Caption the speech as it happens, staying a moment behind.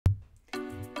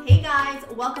Hey guys,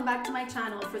 welcome back to my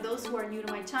channel. For those who are new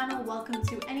to my channel, welcome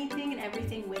to Anything and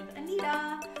Everything with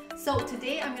Anita. So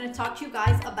today I'm going to talk to you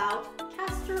guys about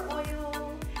castor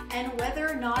oil and whether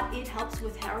or not it helps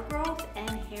with hair growth and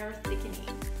hair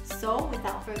thickening. So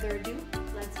without further ado,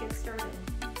 let's get started.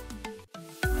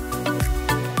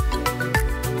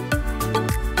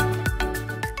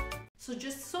 So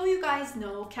just so you guys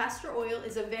know, castor oil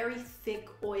is a very thick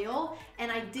oil, and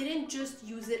I didn't just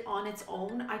use it on its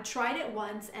own. I tried it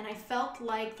once and I felt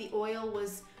like the oil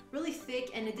was really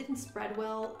thick and it didn't spread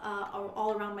well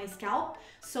all around my scalp.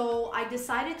 So I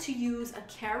decided to use a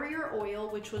carrier oil,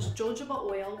 which was jojoba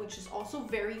oil, which is also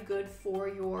very good for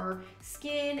your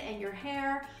skin and your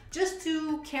hair, just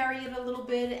to carry it a little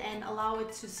bit and allow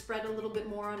it to spread a little bit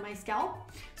more on my scalp.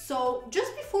 So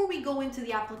just before we go into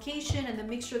the application and the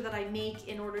mixture that I make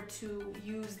in order to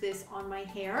use this on my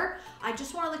hair, I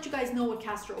just want to let you guys know what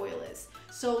castor oil is.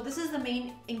 So this is the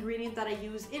main ingredient that I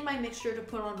use in my mixture to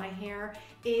put on my hair.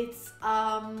 It's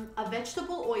a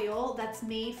vegetable oil that's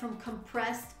made from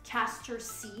compressed castor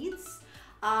seeds.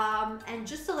 And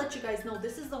just to let you guys know,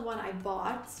 this is the one I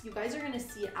bought. You guys are going to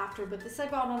see it after, but this I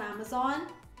bought on Amazon.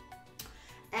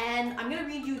 And I'm going to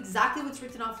read you exactly what's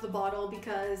written off the bottle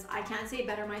because I can't say it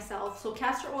better myself. So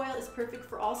castor oil is perfect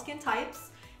for all skin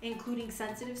types, including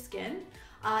sensitive skin.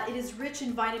 It is rich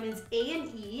in vitamins A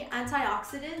and E,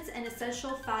 antioxidants, and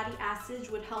essential fatty acids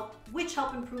which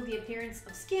help improve the appearance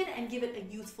of skin and give it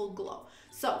a youthful glow.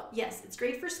 So yes, it's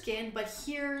great for skin, but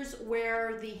here's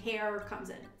where the hair comes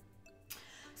in.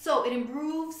 So it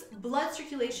improves blood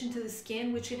circulation to the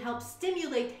skin, which can help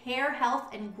stimulate hair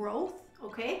health and growth,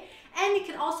 okay? And it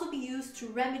can also be used to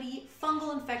remedy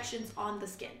fungal infections on the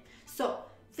skin. So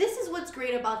this is what's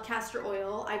great about castor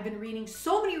oil. I've been reading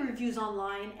so many reviews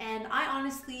online, and I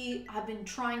honestly have been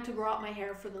trying to grow out my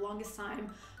hair for the longest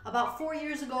time. About 4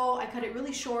 years ago, I cut it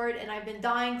really short and I've been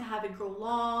dying to have it grow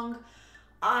long.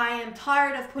 I am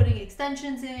tired of putting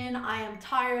extensions in. I am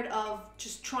tired of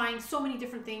just trying so many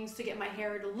different things to get my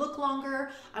hair to look longer.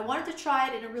 I wanted to try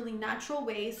it in a really natural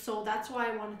way, so that's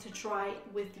why I wanted to try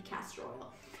with the castor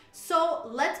oil. So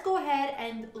let's go ahead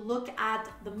and look at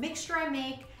the mixture I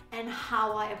make and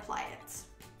how I apply it.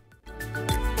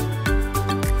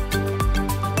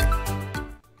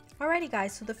 Alrighty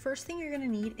guys, so the first thing you're gonna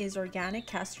need is organic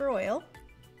castor oil.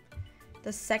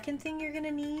 The second thing you're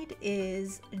gonna need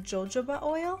is jojoba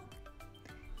oil.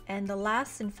 And the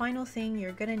last and final thing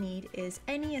you're gonna need is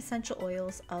any essential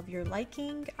oils of your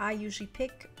liking. I usually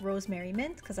pick rosemary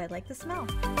mint because I like the smell.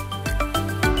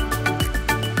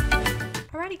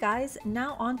 Alrighty guys,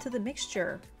 now on to the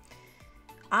mixture.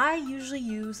 I usually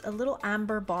use a little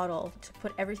amber bottle to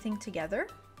put everything together.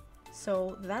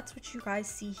 So that's what you guys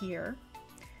see here.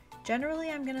 Generally,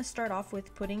 I'm gonna start off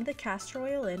with putting the castor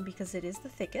oil in because it is the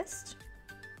thickest.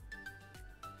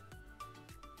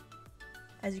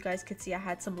 As you guys could see, I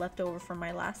had some left over from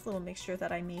my last little mixture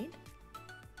that I made.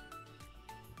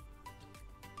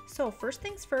 So first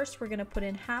things first, we're gonna put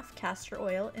in half castor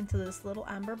oil into this little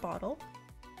amber bottle.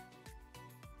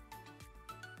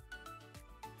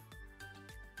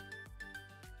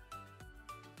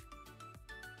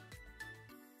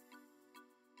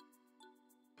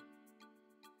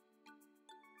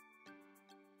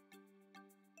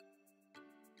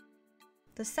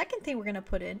 The second thing we're going to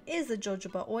put in is the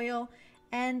jojoba oil,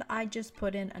 and I just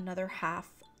put in another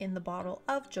half in the bottle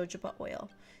of jojoba oil.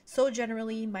 So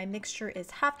generally my mixture is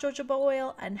half jojoba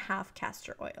oil and half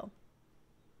castor oil.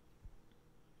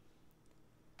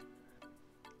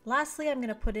 Lastly, I'm going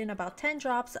to put in about 10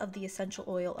 drops of the essential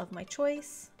oil of my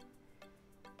choice.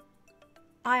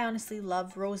 I honestly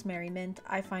love rosemary mint.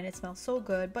 I find it smells so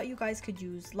good, but you guys could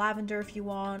use lavender if you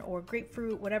want, or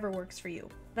grapefruit, whatever works for you.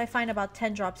 But I find about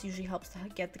 10 drops usually helps to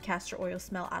get the castor oil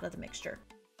smell out of the mixture.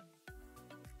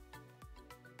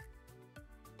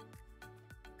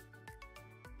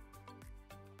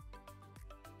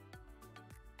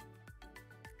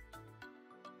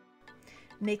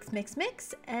 Mix, mix,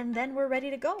 mix, and then we're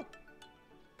ready to go.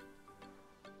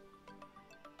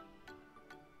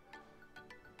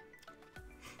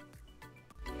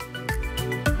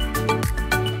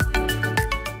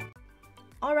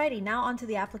 Alrighty, now onto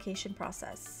the application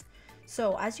process.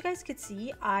 So as you guys could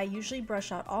see, I usually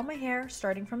brush out all my hair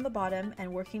starting from the bottom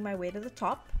and working my way to the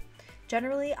top.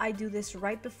 Generally, I do this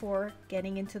right before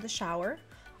getting into the shower.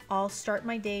 I'll start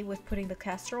my day with putting the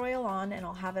castor oil on, and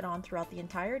I'll have it on throughout the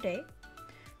entire day.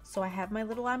 So I have my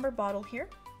little amber bottle here.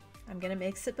 I'm gonna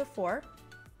mix it before.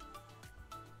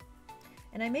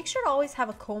 And I make sure to always have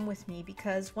a comb with me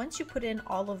because once you put in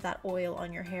all of that oil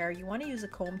on your hair, you want to use a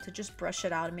comb to just brush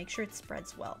it out and make sure it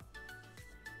spreads well.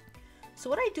 So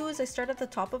what I do is I start at the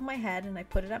top of my head and I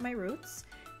put it at my roots,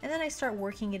 and then I start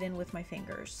working it in with my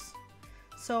fingers.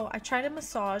 So I try to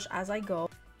massage as I go,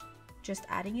 just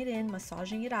adding it in,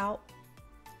 massaging it out,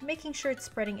 making sure it's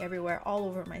spreading everywhere all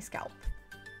over my scalp.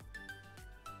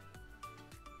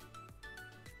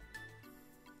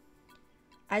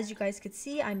 As you guys could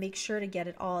see, I make sure to get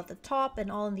it all at the top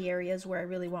and all in the areas where I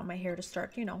really want my hair to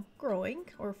start, you know, growing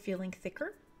or feeling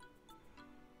thicker.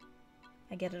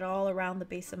 I get it all around the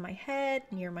base of my head,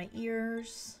 near my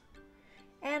ears,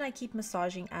 and I keep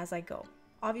massaging as I go.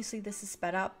 Obviously this is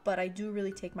sped up, but I do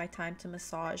really take my time to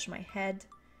massage my head,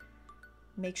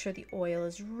 make sure the oil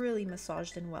is really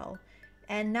massaged in well.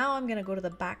 And now I'm gonna go to the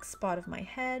back spot of my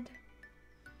head.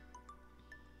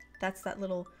 That's that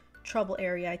little trouble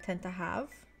area I tend to have.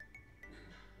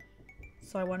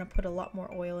 So I want to put a lot more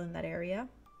oil in that area.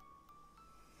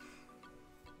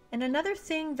 And another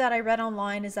thing that I read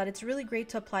online is that it's really great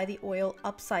to apply the oil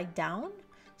upside down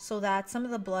so that some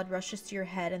of the blood rushes to your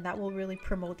head, and that will really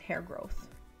promote hair growth.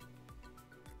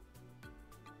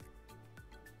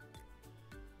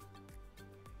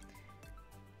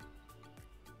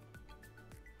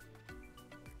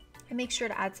 I make sure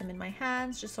to add some in my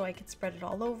hands just so I can spread it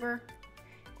all over.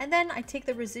 And then I take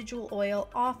the residual oil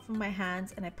off of my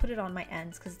hands and I put it on my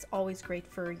ends because it's always great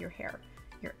for your hair,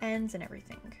 your ends and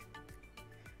everything.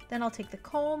 Then I'll take the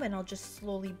comb and I'll just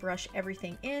slowly brush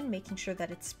everything in, making sure that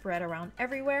it's spread around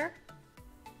everywhere.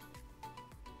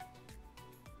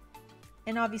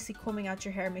 And obviously combing out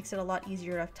your hair makes it a lot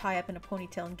easier to tie up in a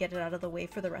ponytail and get it out of the way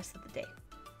for the rest of the day.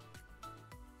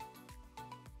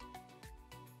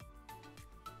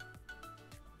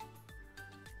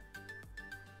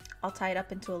 I'll tie it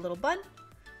up into a little bun,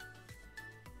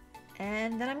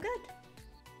 and then I'm good.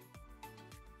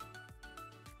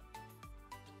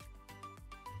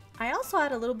 I also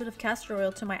add a little bit of castor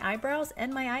oil to my eyebrows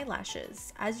and my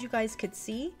eyelashes. As you guys could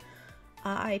see,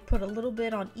 I put a little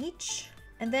bit on each,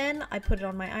 and then I put it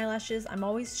on my eyelashes. I'm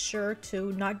always sure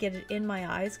to not get it in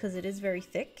my eyes because it is very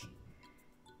thick.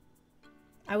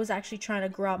 I was actually trying to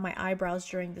grow out my eyebrows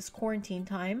during this quarantine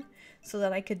time so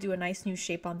that I could do a nice new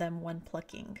shape on them when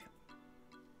plucking.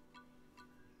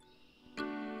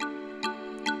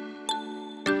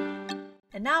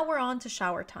 And now we're on to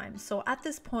shower time. So at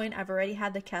this point, I've already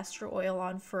had the castor oil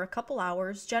on for a couple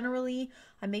hours. Generally,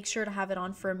 I make sure to have it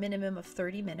on for a minimum of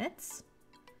 30 minutes.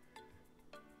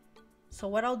 So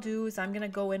what I'll do is I'm gonna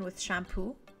go in with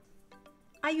shampoo.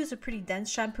 I use a pretty dense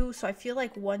shampoo, so I feel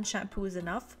like one shampoo is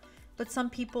enough. But some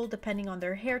people, depending on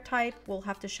their hair type, will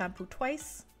have to shampoo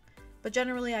twice. But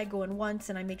generally, I go in once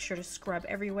and I make sure to scrub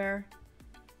everywhere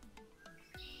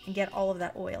and get all of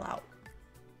that oil out.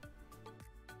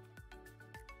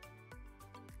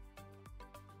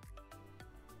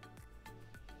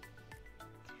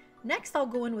 Next, I'll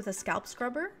go in with a scalp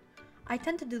scrubber. I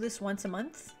tend to do this once a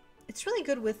month. It's really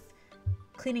good with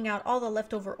cleaning out all the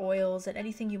leftover oils and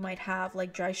anything you might have,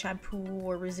 like dry shampoo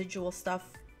or residual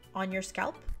stuff on your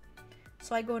scalp.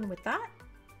 So I go in with that.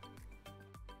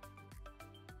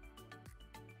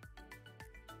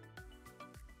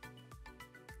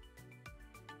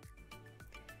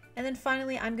 And then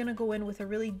finally, I'm gonna go in with a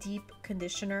really deep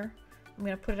conditioner. I'm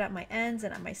gonna put it at my ends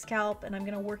and at my scalp, and I'm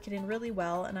gonna work it in really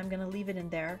well, and I'm gonna leave it in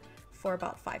there for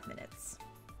about 5 minutes.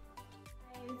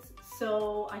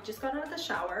 So I just got out of the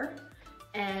shower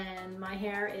and my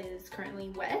hair is currently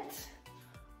wet.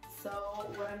 So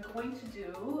what I'm going to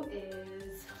do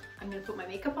is I'm gonna put my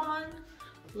makeup on,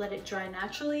 let it dry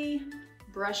naturally,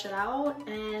 brush it out,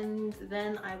 and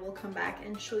then I will come back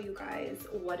and show you guys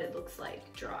what it looks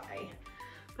like dry.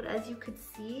 But as you could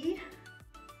see,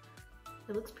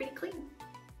 it looks pretty clean.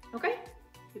 Okay,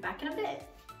 be back in a bit.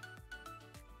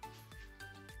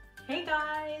 Hey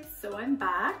guys, so I'm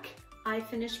back. I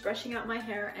finished brushing out my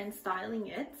hair and styling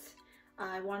it.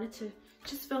 I wanted to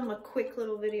just film a quick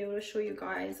little video to show you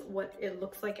guys what it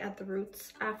looks like at the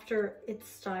roots after it's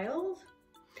styled.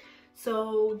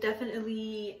 So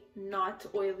definitely not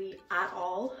oily at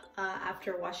all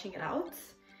after washing it out.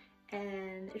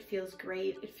 And it feels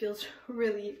great. It feels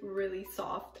really, really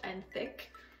soft and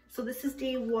thick. So this is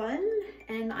day 1,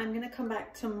 and I'm gonna come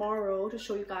back tomorrow to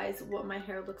show you guys what my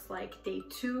hair looks like day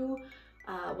 2,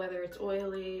 whether it's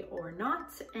oily or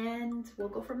not, and we'll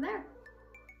go from there.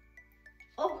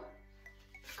 Oh,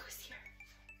 look who's here.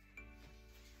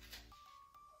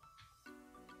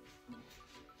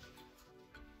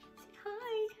 Say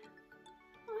hi.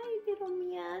 Hi, little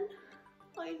man.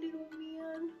 Hi, little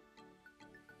man.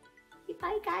 Say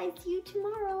bye, guys. See you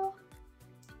tomorrow.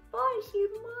 Bye, see you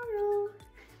tomorrow.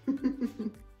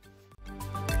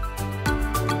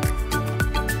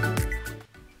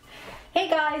 Hey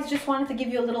guys, just wanted to give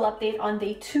you a little update on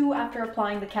day 2 after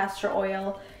applying the castor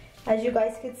oil. As you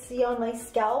guys can see on my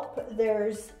scalp,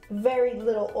 there's very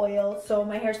little oil, so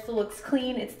my hair still looks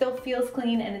clean, it still feels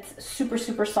clean, and it's super,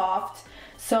 super soft.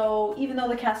 So even though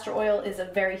the castor oil is a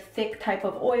very thick type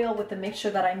of oil, with the mixture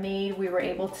that I made, we were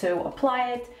able to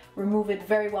apply it, remove it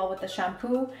very well with the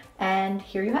shampoo, and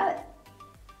here you have it.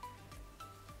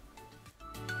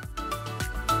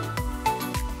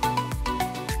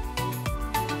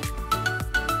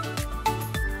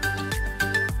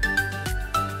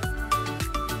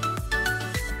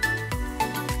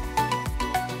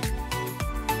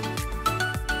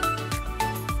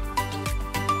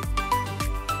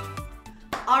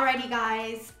 Alrighty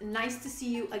guys, nice to see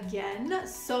you again.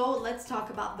 So let's talk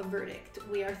about the verdict.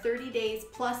 We are 30 days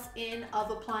plus in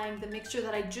of applying the mixture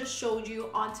that I just showed you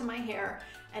onto my hair,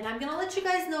 and I'm gonna let you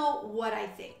guys know what I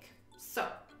think. So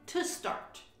to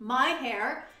start, my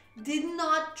hair did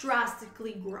not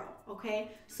drastically grow,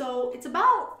 okay? So it's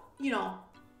about, you know,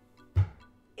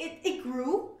 it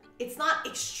grew. It's not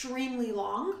extremely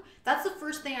long. That's the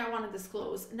first thing I want to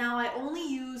disclose. Now, I only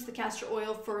use the castor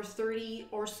oil for 30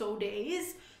 or so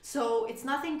days, so it's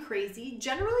nothing crazy.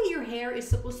 Generally, your hair is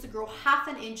supposed to grow half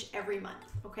an inch every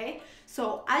month, okay?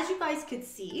 So as you guys could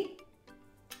see,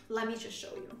 let me just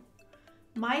show you.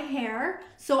 My hair,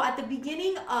 so at the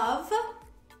beginning of,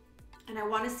 and I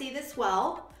want to say this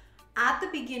well, at the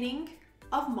beginning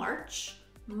of March,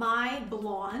 my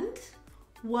blonde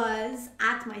was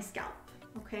at my scalp.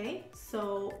 Okay,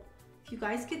 so if you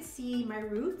guys could see my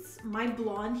roots, my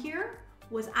blonde here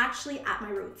was actually at my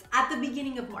roots at the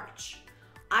beginning of March.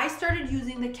 I started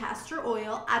using the castor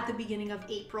oil at the beginning of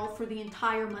April for the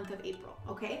entire month of April,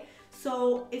 okay?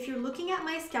 So if you're looking at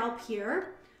my scalp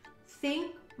here,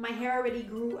 think my hair already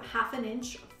grew half an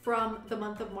inch from the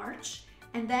month of March,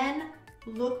 and then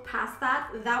look past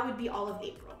that, that would be all of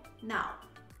April. Now,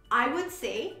 I would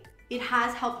say it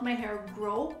has helped my hair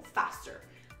grow faster.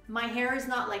 My hair is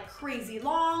not like crazy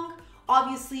long.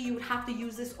 Obviously, you would have to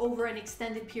use this over an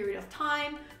extended period of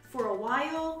time for a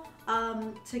while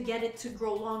to get it to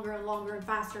grow longer and longer and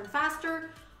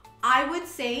faster. I would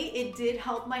say it did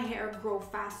help my hair grow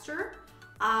faster,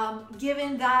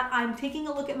 given that I'm taking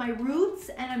a look at my roots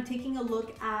and I'm taking a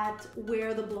look at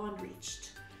where the blonde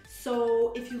reached.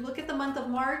 So if you look at the month of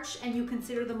March and you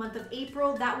consider the month of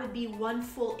April, that would be 1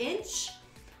 full inch.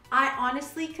 I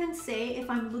honestly can say if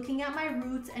I'm looking at my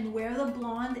roots and where the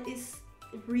blonde is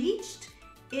reached,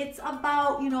 it's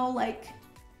about, you know, like,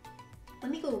 let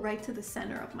me go right to the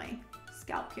center of my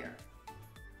scalp here.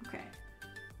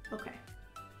 Okay.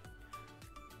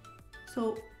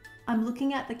 So I'm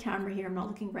looking at the camera here. I'm not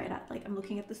looking right at, like, I'm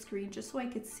looking at the screen just so I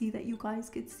could see that you guys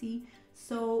could see.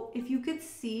 So if you could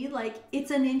see, like,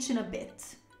 it's an inch and a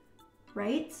bit,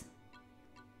 right?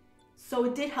 So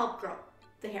it did help grow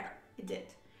the hair, it did.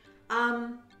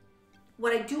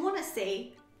 What I do want to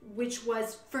say, which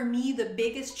was for me the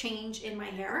biggest change in my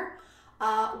hair,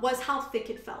 was how thick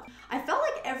it felt. I felt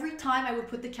like every time I would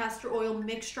put the castor oil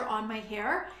mixture on my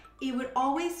hair, it would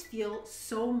always feel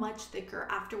so much thicker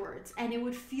afterwards, and it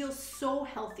would feel so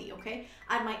healthy, okay?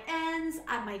 At my ends,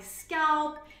 at my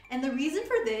scalp. And the reason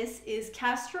for this is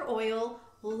castor oil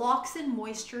locks in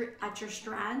moisture at your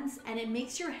strands, and it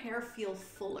makes your hair feel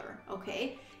fuller,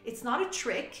 okay? It's not a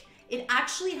trick. It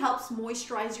actually helps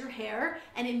moisturize your hair,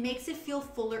 and it makes it feel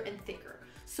fuller and thicker.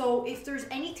 So if there's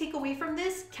any takeaway from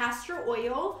this, castor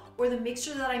oil, or the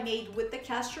mixture that I made with the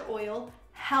castor oil,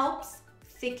 helps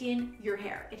thicken your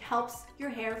hair. It helps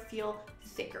your hair feel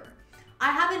thicker.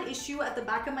 I have an issue at the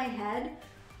back of my head,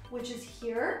 which is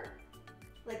here,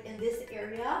 like in this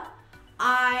area.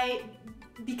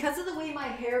 Because of the way my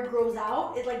hair grows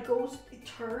out, it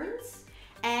turns.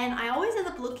 And I always end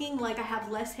up looking like I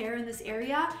have less hair in this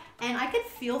area, and I could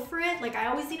feel for it. Like, I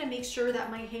always need to make sure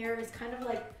that my hair is kind of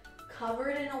like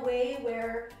covered in a way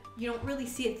where you don't really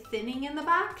see it thinning in the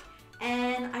back.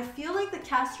 And I feel like the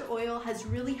castor oil has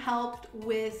really helped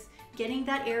with getting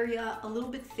that area a little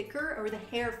bit thicker, or the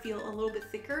hair feel a little bit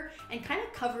thicker, and kind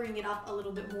of covering it up a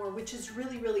little bit more, which is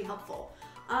really, really helpful.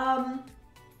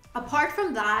 Apart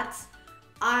from that,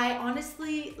 I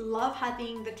honestly love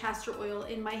having the castor oil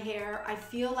in my hair. I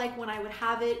feel like when I would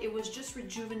have it, it was just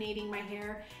rejuvenating my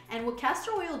hair. And what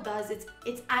castor oil does, it's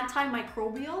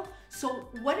antimicrobial. So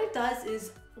what it does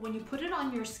is when you put it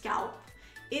on your scalp,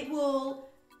 it will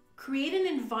create an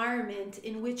environment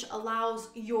in which allows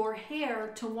your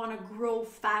hair to want to grow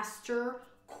faster,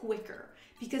 quicker,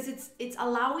 because it's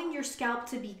allowing your scalp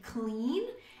to be clean.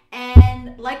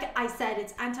 And like I said,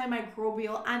 it's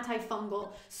antimicrobial, antifungal.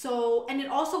 So, and it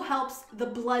also helps the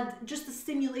blood, just the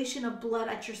stimulation of blood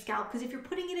at your scalp. Because if you're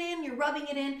putting it in, you're rubbing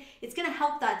it in, it's gonna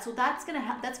help that. So that's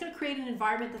gonna create an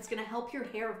environment that's gonna help your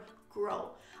hair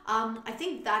grow. I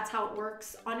think that's how it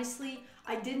works. Honestly,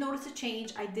 I did notice a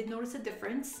change. I did notice a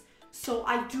difference. So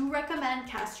I do recommend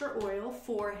castor oil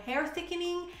for hair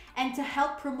thickening and to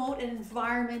help promote an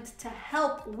environment to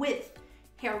help with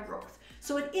hair growth.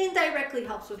 So it indirectly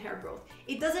helps with hair growth.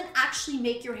 It doesn't actually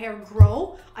make your hair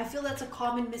grow. I feel that's a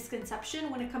common misconception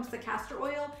when it comes to castor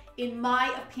oil. In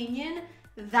my opinion,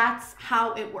 that's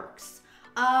how it works.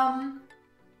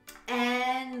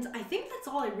 And I think that's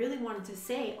all I really wanted to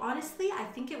say. Honestly, I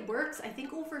think it works. I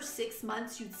think over 6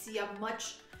 months, you'd see a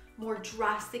much more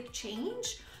drastic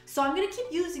change. So I'm gonna keep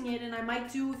using it, and I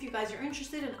might do, if you guys are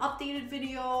interested, an updated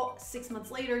video 6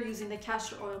 months later using the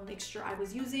castor oil mixture I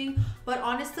was using. But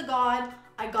honest to God,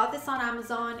 I got this on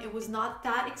Amazon. It was not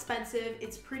that expensive.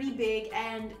 It's pretty big,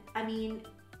 and I mean,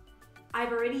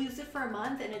 I've already used it for a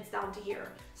month and it's down to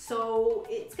here. So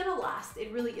it's gonna last.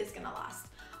 It really is gonna last.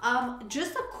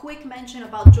 Just a quick mention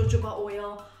about jojoba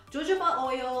oil. Jojoba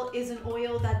oil is an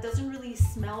oil that doesn't really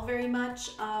smell very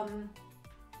much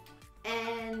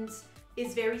and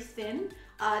is very thin.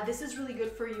 This is really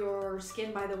good for your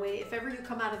skin, by the way. If ever you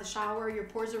come out of the shower, your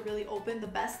pores are really open, the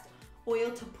best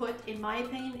oil to put, in my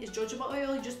opinion, is jojoba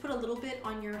oil. You just put a little bit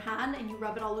on your hand and you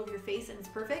rub it all over your face and it's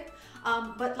perfect.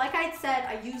 But like I had said,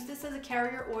 I use this as a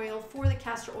carrier oil for the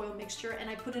castor oil mixture, and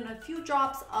I put in a few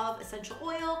drops of essential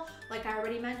oil, like I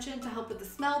already mentioned, to help with the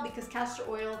smell, because castor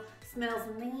oil smells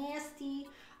nasty.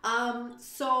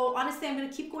 So honestly, I'm going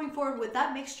to keep going forward with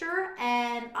that mixture,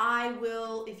 and I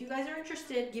will, if you guys are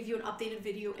interested, give you an updated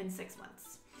video in 6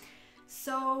 months.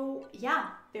 So yeah,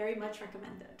 very much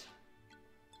recommended.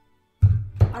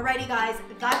 Alrighty guys,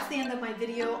 that's the end of my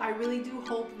video. I really do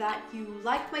hope that you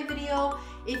liked my video.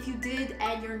 If you did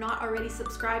and you're not already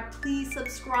subscribed, please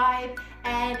subscribe.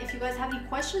 And if you guys have any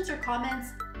questions or comments,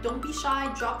 don't be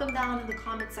shy, drop them down in the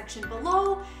comment section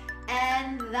below.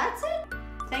 And that's it.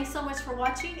 Thanks so much for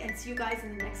watching, and see you guys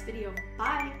in the next video.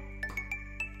 Bye.